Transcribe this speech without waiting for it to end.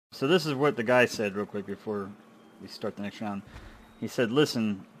So this is what the guy said real quick before we start the next round. He said,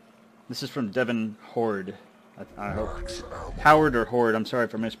 listen, this is from Devon Hoard. I hope Howard or Hoard. I'm sorry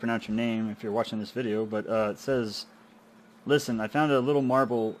if I mispronounced your name if you're watching this video, but it says, listen, I found a little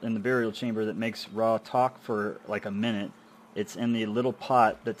marble in the burial chamber that makes Ra talk for like a minute. It's in the little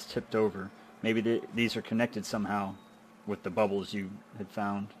pot that's tipped over. Maybe these are connected somehow with the bubbles you had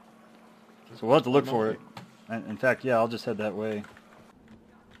found. So we'll have to look for it. In fact, yeah, I'll just head that way.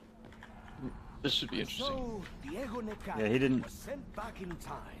 This should be interesting. Yeah, he didn't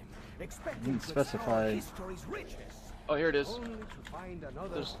specify. Oh, here it is.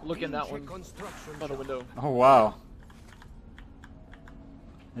 Just look in that one by the window. Oh wow!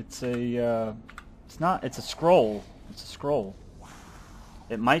 It's a. It's a scroll. It's a scroll.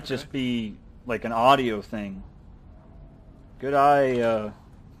 It might just be like an audio thing. Good eye.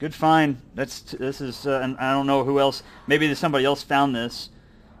 Good find. This is. And I don't know who else. Maybe somebody else found this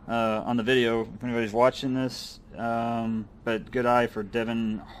on the video. If anybody's watching this. But good eye for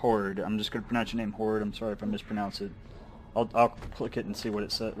Devon Hoard. I'm just going to pronounce your name Hoard. I'm sorry if I mispronounce it. I'll click it and see what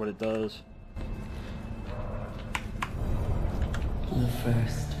it does. The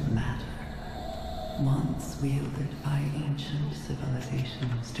first matter, once wielded by ancient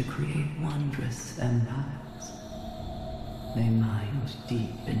civilizations to create wondrous empires. They mined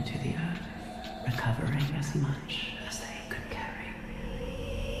deep into the earth, recovering as much as they could carry.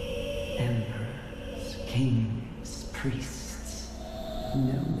 Emperors, kings, priests,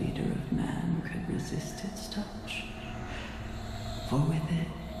 no leader of man could resist its touch. For with it,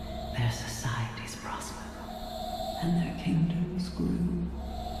 their societies prospered, and their kingdoms grew.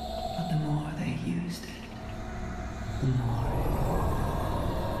 But the more they used it, the more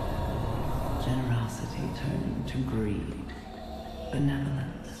generosity turned to greed,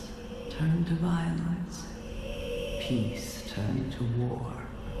 benevolence turned to violence, peace turned to war.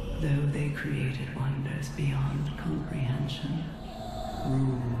 Though they created wonders beyond comprehension,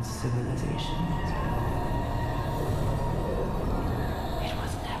 ruled civilizations. It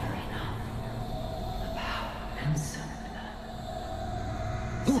was never enough. The power consumed them.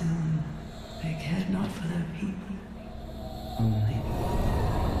 Soon, they cared not for their people, only the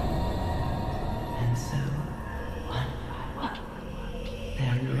and so, one by one,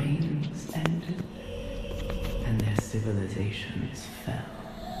 their reigns ended, and their civilizations fell.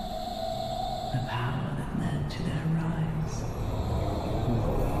 The power that led to their rise.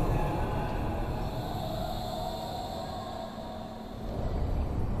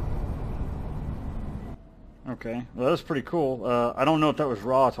 Okay, well that was pretty cool. I don't know if that was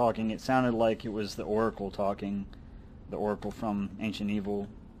Ra talking. It sounded like it was the Oracle talking. The Oracle from Ancient Evil.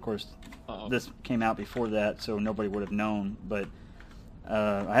 Of course, this came out before that, so nobody would have known. But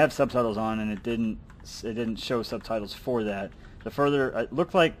I have subtitles on, and it didn't show subtitles for that. The further, it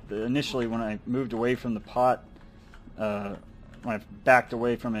looked like initially when I moved away from the pot, when I backed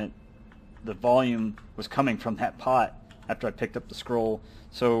away from it, the volume was coming from that pot after I picked up the scroll.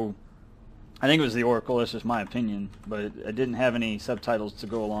 So I think it was the Oracle. That's just my opinion, but it didn't have any subtitles to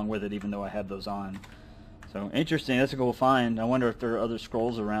go along with it, even though I had those on. So interesting. That's a cool find. I wonder if there are other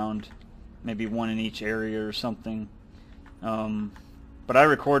scrolls around, maybe one in each area or something. But I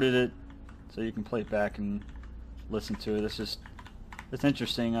recorded it, so you can play it back and listen to it. It's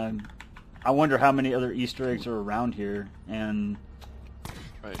interesting. I wonder how many other Easter eggs are around here, and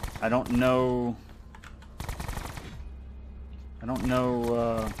I don't know. I'm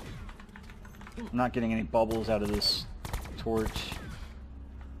not getting any bubbles out of this torch,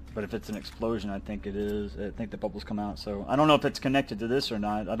 but if it's an explosion, I think it is. I think the bubbles come out. So I don't know if it's connected to this or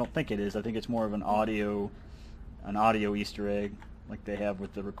not. I don't think it is. I think it's more of an audio Easter egg, like they have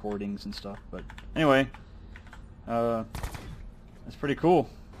with the recordings and stuff. But anyway, that's pretty cool.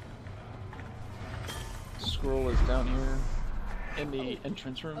 Scroll is down here in the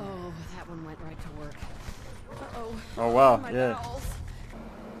entrance room. Oh, that one went right to work. Uh-oh. Oh wow, My yeah. bowels.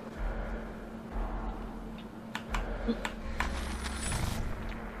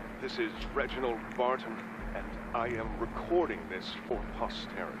 This is Reginald Barton, and I am recording this for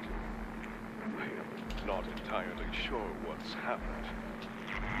posterity. I am not entirely sure what's happened.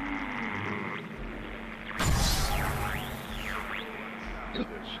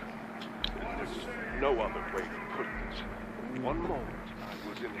 There's no other way to put this. One moment, I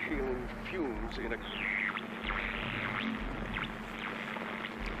was inhaling fumes in a...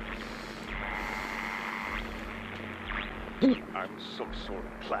 I'm some sort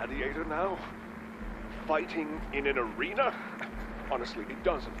of gladiator now? Fighting in an arena? Honestly, it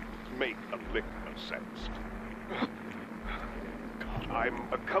doesn't make a lick of sense.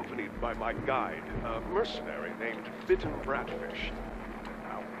 I'm accompanied by my guide, a mercenary named Bitten Bratfish.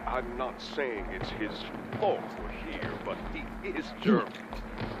 Now, I'm not saying it's his fault we're here, but he is German.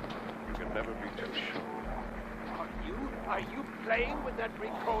 You can never be too sure. Are you playing with that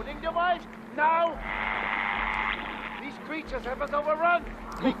recording device? Now? These creatures have us overrun!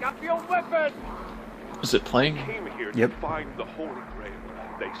 Pick up your weapon! Is it playing? I came here to find the Holy Grail.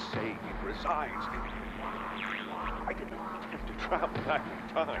 They say it resides in me. I didn't intend to travel back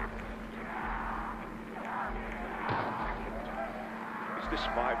in time. Is this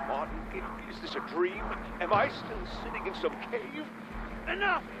my body? Is this a dream? Am I still sitting in some cave?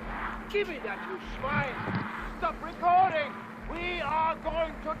 Enough! Give me that, you swine! Stop recording! We are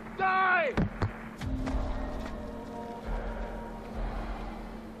going to die!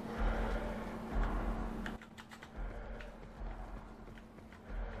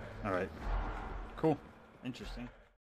 All right. Cool. Interesting.